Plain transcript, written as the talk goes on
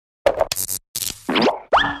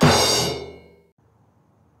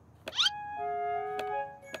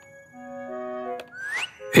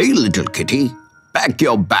Hey little kitty, pack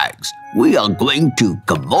your bags. We are going to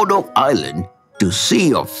Komodo Island to see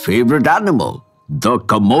your favorite animal, the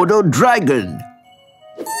Komodo Dragon.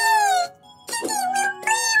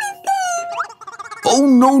 Oh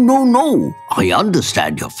no. I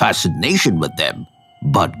understand your fascination with them,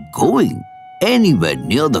 but going anywhere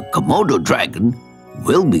near the Komodo Dragon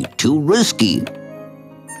will be too risky.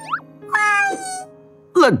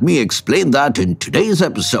 Let me explain that in today's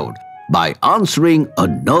episode by answering a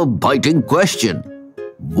nerve-biting question.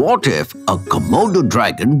 What if a Komodo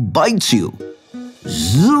dragon bites you?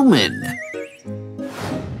 Zoom in.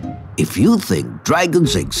 If you think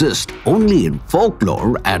dragons exist only in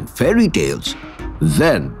folklore and fairy tales,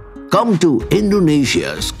 then come to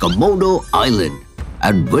Indonesia's Komodo Island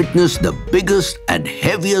and witness the biggest and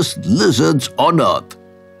heaviest lizards on Earth,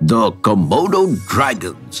 the Komodo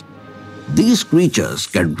dragons. These creatures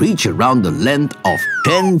can reach around the length of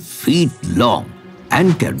 10 feet long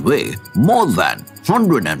and can weigh more than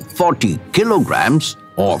 140 kilograms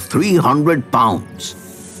or 300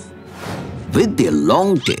 pounds. With their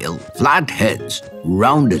long tail, flat heads,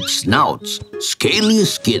 rounded snouts, scaly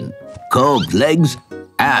skin, curved legs,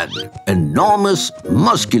 and enormous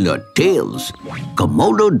muscular tails,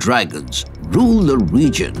 Komodo dragons rule the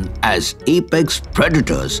region as apex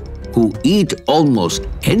predators who eat almost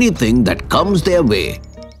anything that comes their way,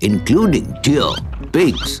 including deer,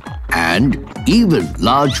 pigs, and even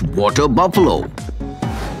large water buffalo.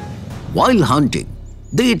 While hunting,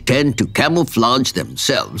 they tend to camouflage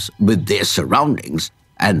themselves with their surroundings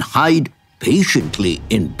and hide patiently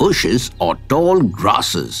in bushes or tall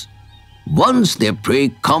grasses. Once their prey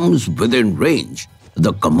comes within range,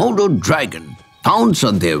 the Komodo dragon pounds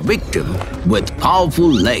on their victim with powerful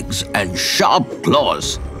legs and sharp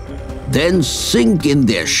claws, then sink in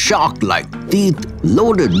their shark-like teeth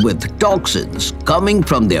loaded with toxins coming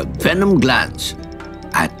from their venom glands.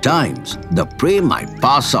 At times, the prey might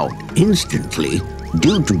pass out instantly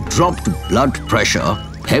due to dropped blood pressure,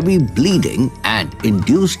 heavy bleeding, and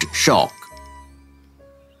induced shock.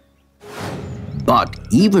 But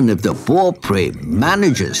even if the poor prey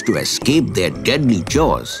manages to escape their deadly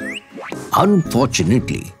jaws,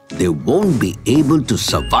 unfortunately, they won't be able to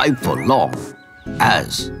survive for long,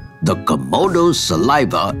 as the Komodo's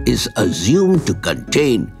saliva is assumed to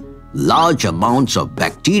contain large amounts of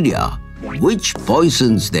bacteria which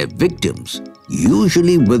poisons their victims,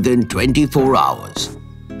 usually within 24 hours.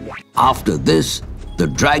 After this, the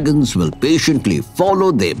dragons will patiently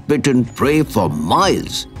follow their bitten prey for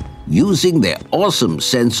miles, using their awesome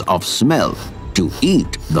sense of smell to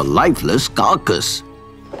eat the lifeless carcass.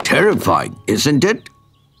 Terrifying, isn't it?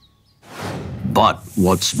 But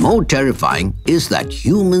what's more terrifying is that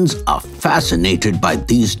humans are fascinated by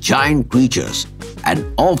these giant creatures and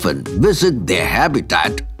often visit their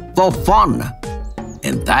habitat for fun.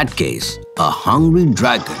 In that case, a hungry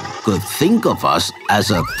dragon could think of us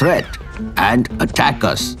as a threat and attack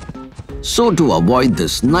us. So to avoid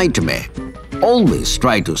this nightmare, always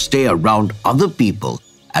try to stay around other people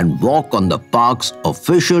and walk on the park's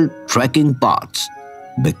official trekking paths.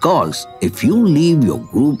 Because if you leave your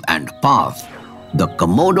group and path, the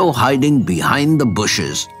Komodo hiding behind the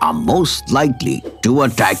bushes are most likely to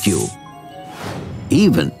attack you.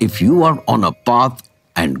 Even if you are on a path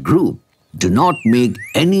and group, do not make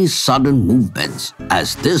any sudden movements,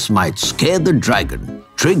 as this might scare the dragon,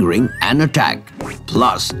 triggering an attack.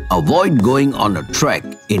 Plus, avoid going on a trek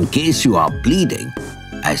in case you are bleeding,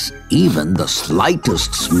 as even the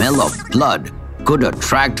slightest smell of blood could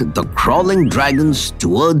attract the crawling dragons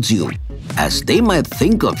towards you, as they might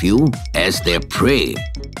think of you as their prey.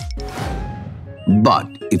 But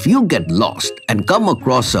if you get lost and come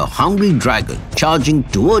across a hungry dragon charging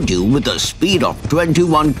toward you with a speed of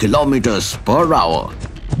 21 kilometers per hour,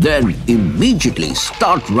 then immediately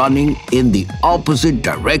start running in the opposite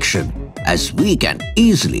direction, as we can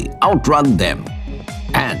easily outrun them.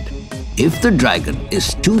 And if the dragon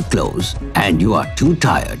is too close and you are too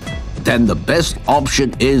tired, then the best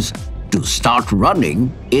option is to start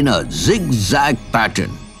running in a zigzag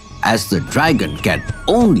pattern, as the dragon can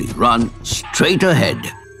only run straight ahead.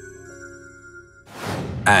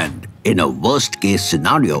 And in a worst-case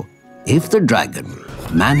scenario, if the dragon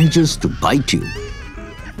manages to bite you,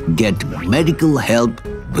 get medical help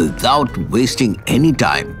without wasting any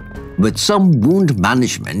time. With some wound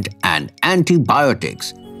management and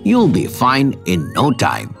antibiotics, you'll be fine in no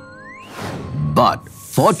time. But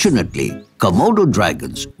fortunately, Komodo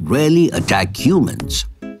dragons rarely attack humans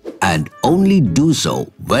and only do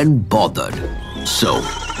so when bothered. So,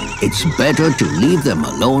 it's better to leave them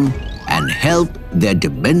alone and help their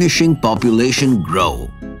diminishing population grow.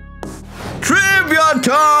 Trivia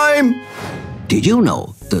time! Did you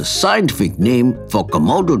know The scientific name for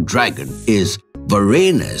Komodo dragon is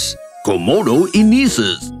Varanus Komodo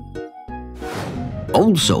inesus.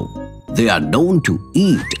 Also, they are known to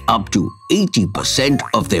eat up to 80%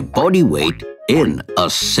 of their body weight in a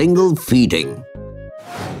single feeding.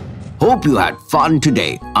 Hope you had fun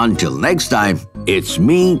today. Until next time, it's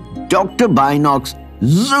me, Dr. Binocs,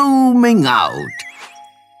 zooming out.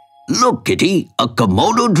 Look, Kitty, a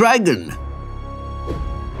Komodo dragon.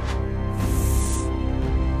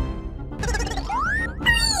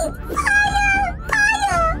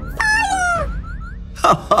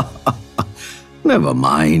 Never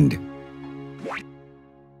mind.